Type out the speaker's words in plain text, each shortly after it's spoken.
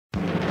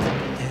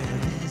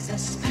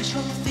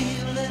special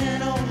feeling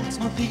in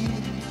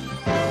Oldsmobile.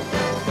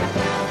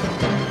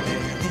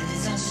 There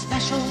is a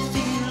special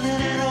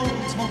feeling in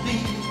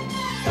Oldsmobile.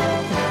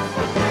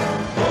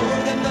 More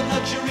than the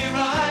luxury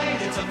ride,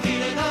 it's a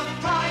feeling of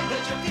pride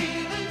that you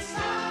feel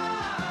inside.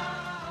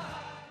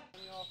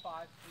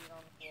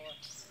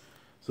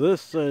 So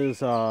this is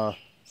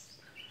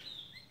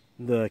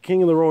the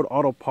King of the Road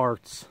Auto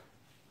Parts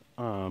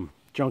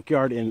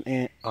junkyard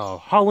in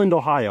Holland,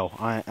 Ohio,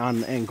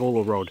 on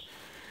Angola Road.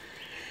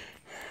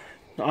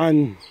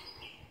 I'm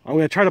going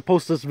to try to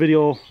post this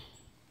video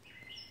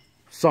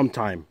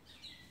sometime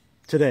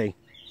today,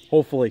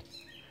 hopefully,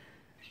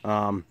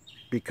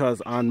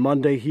 because on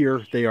Monday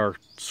here they are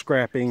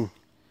scrapping,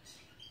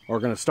 or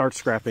going to start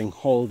scrapping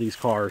all of these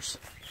cars.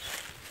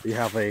 We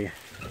have a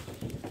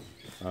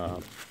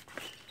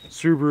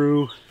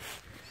Subaru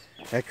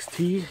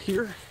XT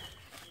here,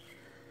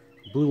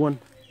 blue one.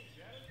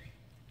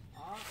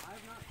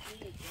 I've not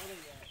seen it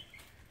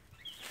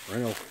yet.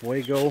 Renault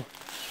Fuego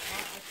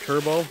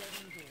Turbo.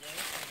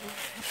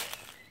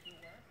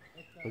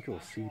 Look at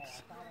those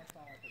seats.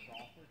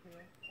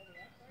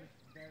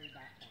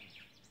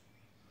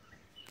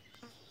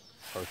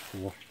 Car's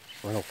cool.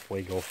 Renault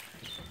Fuego.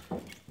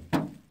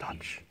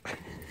 Touch.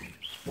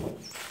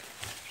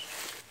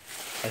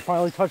 I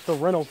finally touched the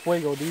Renault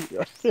Fuego,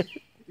 dude.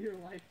 Your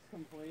life's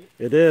complete.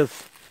 It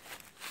is.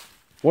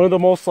 One of the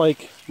most,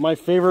 like, my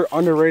favorite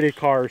underrated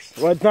cars.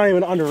 Well, it's not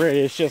even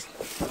underrated, it's just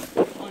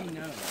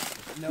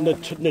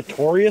Unknown.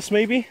 notorious,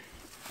 maybe?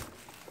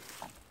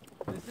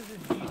 This is a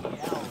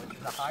GDL, which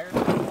is a higher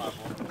level.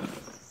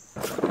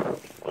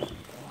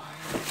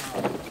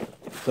 Wow.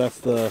 That's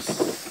the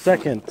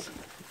second.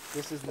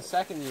 This is the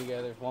second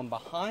Yugo. There's one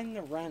behind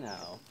the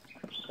Renault.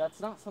 That's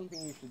not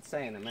something you should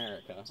say in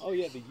America. Oh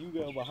yeah, the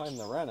Yugo behind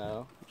the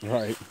Renault.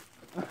 Right.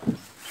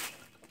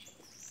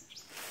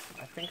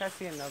 I think I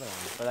see another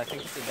one, but I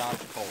think it's a Dodge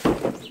Colt.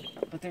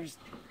 But there's...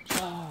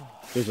 Oh.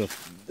 There's a...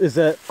 Is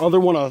that other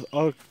one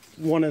a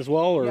one as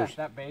well, or? Yeah,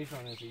 that beige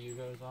one is a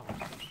Yugo as well.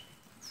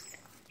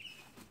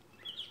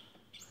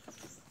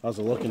 How's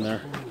it looking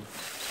there?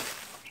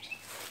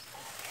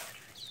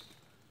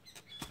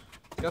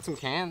 Got some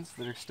cans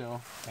that are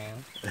still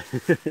cans.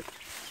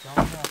 Don't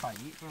know if I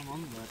eat from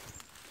them, but...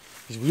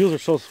 These wheels are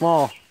so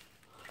small.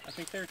 I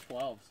think they're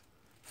 12s.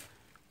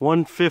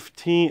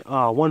 115,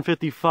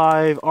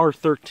 155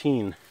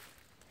 R13.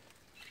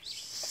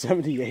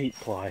 78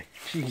 ply.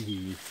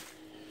 Jeez.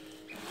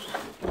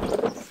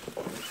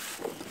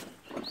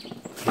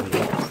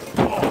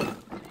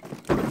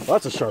 Well,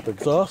 that's a sharp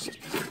exhaust.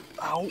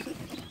 Ow.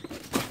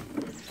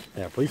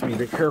 Yeah, please be a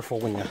bit careful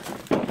when you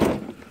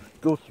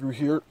go through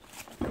here.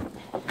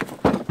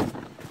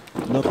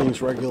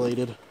 Nothing's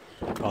regulated.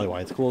 Probably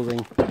why it's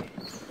closing.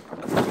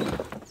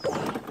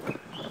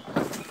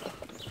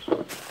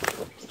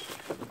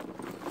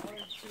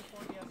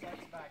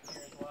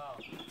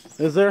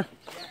 Is there?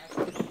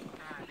 Yeah,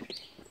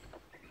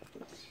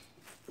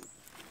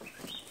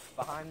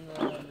 behind the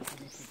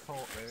Mitsubishi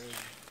Colt, there's...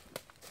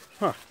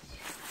 Huh.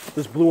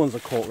 This blue one's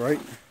a Colt, right?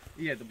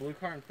 Yeah, the blue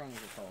car in front is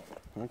a Colt.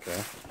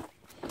 Okay.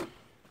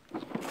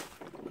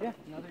 Yeah,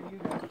 another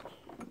Yugo.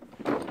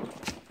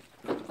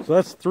 So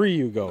that's 3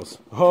 Yugos.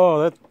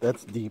 Oh,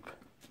 that's deep.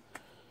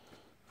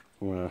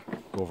 I'm gonna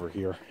go over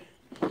here.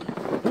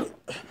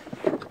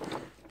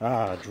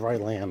 Ah, dry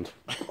land.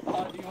 Do you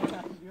want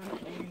to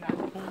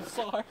 89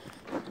 Pulsar?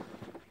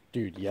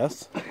 Dude,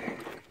 yes.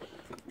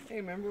 Hey,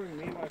 remember when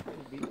me and my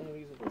friend beat one of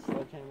these with a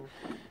sledgehammer?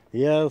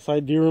 Yes, I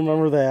do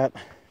remember that.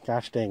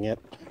 Gosh dang it.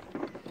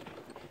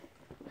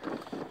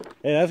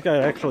 Hey, that's got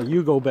an actual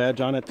Yugo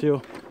badge on it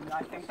too.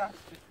 I think that's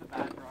just the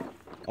backdrop.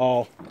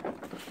 Oh.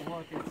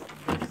 Look,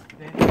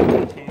 they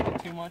didn't change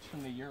it too much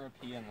from the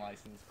European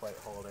license plate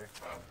holder.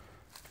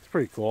 It's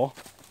pretty cool.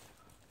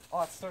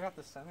 Oh, it's still got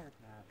the center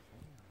tab.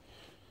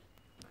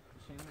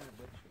 Shame that it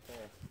bitched it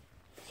there.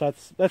 So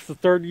that's the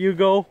 3rd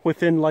Yugo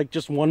within like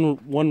just one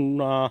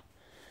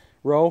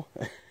row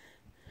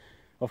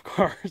of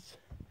cars.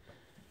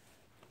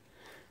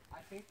 I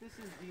think this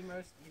is the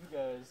most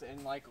Yugos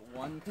in like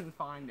one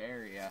confined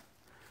area.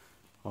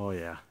 Oh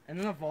yeah. And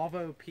then a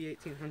Volvo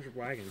P1800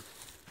 wagon.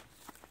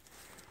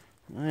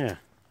 Oh yeah,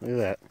 look at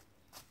that.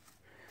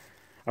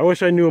 I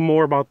wish I knew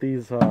more about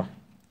these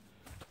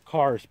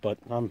cars, but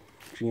I'm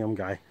a GM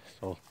guy,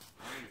 so.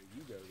 I'm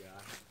a Yugo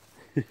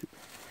guy.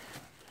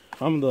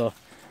 I'm the I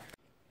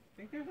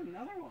think there's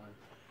another one.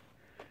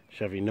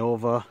 Chevy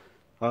Nova.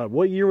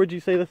 What year would you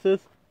say this is?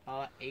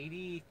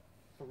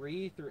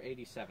 83 through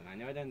 87. I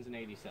know it ends in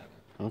 87.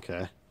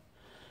 Okay.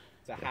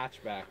 It's a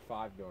hatchback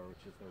 5-door,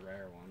 which is the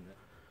rare one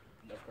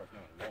that, of course,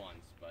 no one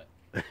wants, but...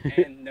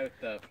 And note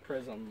the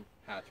Prism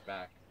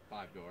hatchback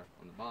 5-door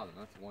on the bottom.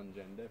 That's 1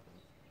 gen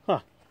difference. Huh.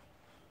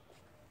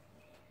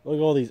 Look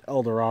at all these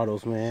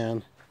Eldorados,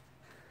 man.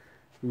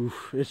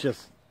 Oof, it's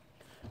just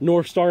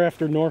North Star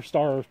after North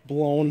Star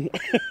blown.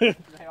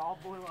 They all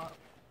blew up.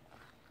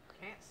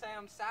 Can't say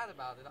I'm sad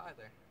about it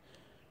either.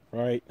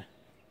 Right.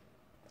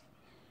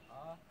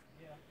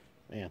 Yeah.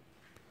 Man.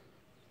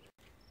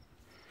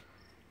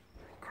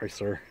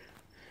 Chrysler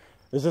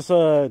Is this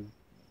a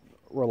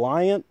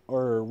Reliant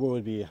or what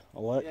would be a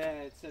Yeah,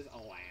 it says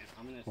Alliant.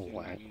 I'm gonna assume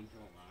Alliant. it means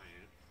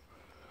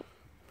Alliant.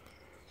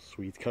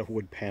 Sweet, it's got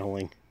wood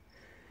paneling.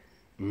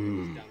 These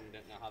dumb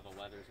didn't know how the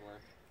leathers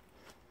work.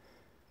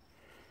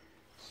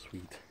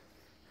 Sweet.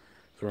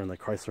 So we're in the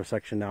Chrysler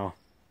section now.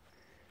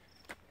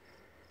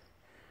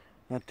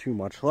 Not too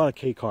much. A lot of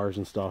K cars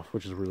and stuff,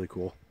 which is really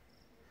cool.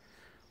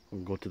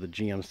 We'll go to the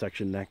GM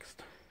section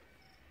next.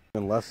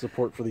 And less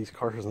support for these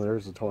cars than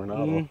there's a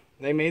Toronado.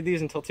 They made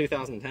these until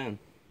 2010.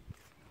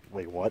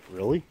 Wait, what?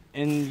 Really?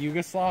 In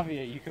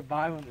Yugoslavia, you could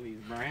buy one of these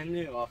brand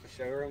new off a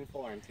showroom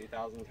floor in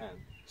 2010.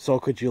 So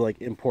could you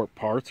like import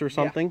parts or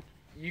something? Yeah.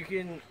 You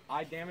can.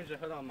 I damaged a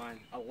hood on mine.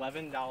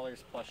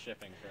 $11 plus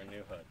shipping for a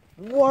new hood.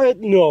 What?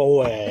 No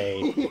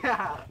way.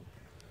 Yeah.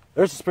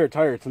 There's a spare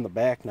tire. It's in the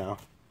back now.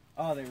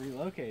 Oh, they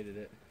relocated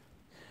it.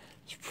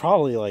 It's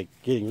probably like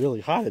getting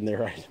really hot in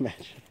there, I'd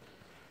imagine.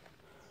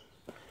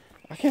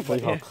 I can't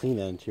believe how clean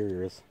that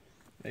interior is.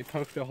 They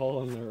poked a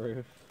hole in the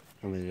roof.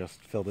 And they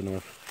just filled it in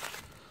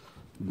with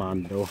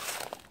Bondo.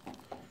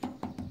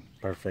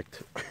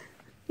 Perfect.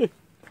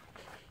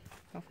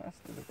 How fast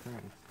did it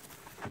crank?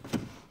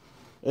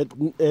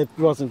 It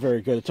wasn't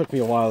very good. It took me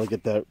a while to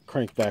get that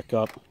crank back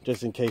up,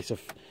 just in case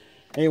if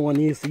anyone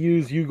needs to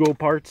use Yugos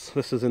parts.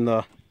 This is in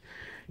the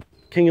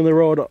King of the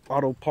Road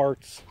Auto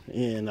Parts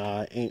in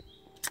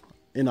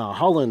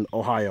Holland,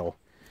 Ohio,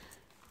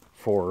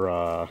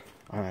 for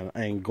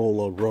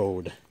Angola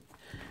Road.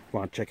 If you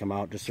want to check them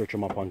out, just search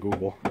them up on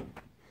Google.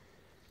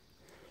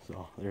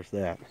 So there's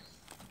that.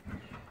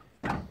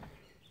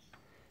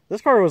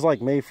 This car was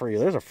like made for you.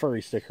 There's a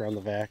furry sticker on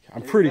the back.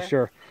 I'm pretty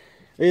sure.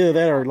 Either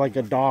that or like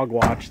a dog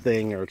watch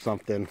thing or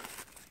something.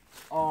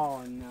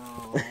 Oh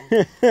no.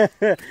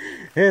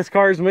 This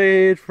car's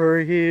made for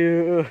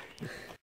you.